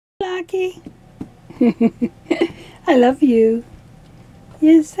Blackie. I love you.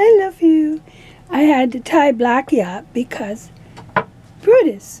 Yes, I love you. I had to tie Blackie up because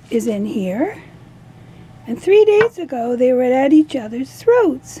Brutus is in here. And 3 days ago they were at each other's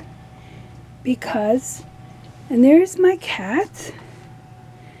throats. Because, and there's my cat.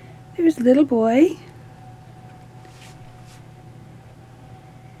 There's little boy.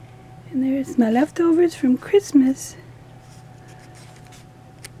 And there's my leftovers from Christmas.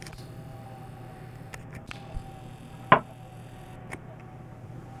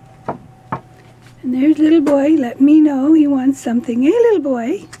 And there's little boy. Let me know he wants something. Hey, little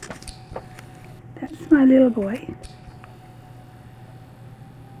boy. That's my little boy.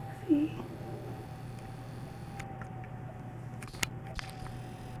 See?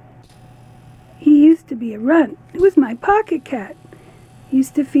 He used to be a runt. It was my pocket cat.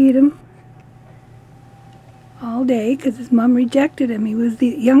 Used to feed him all day because his mom rejected him. He was the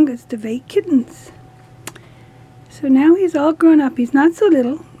youngest of 8 kittens. So now he's all grown up. He's not so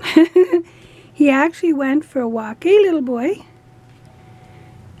little. He actually went for a walk. Hey, little boy.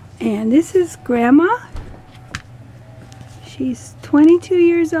 And this is Grandma. She's 22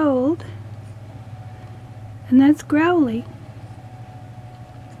 years old. And that's Growly.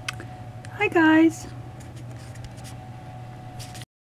 Hi, guys.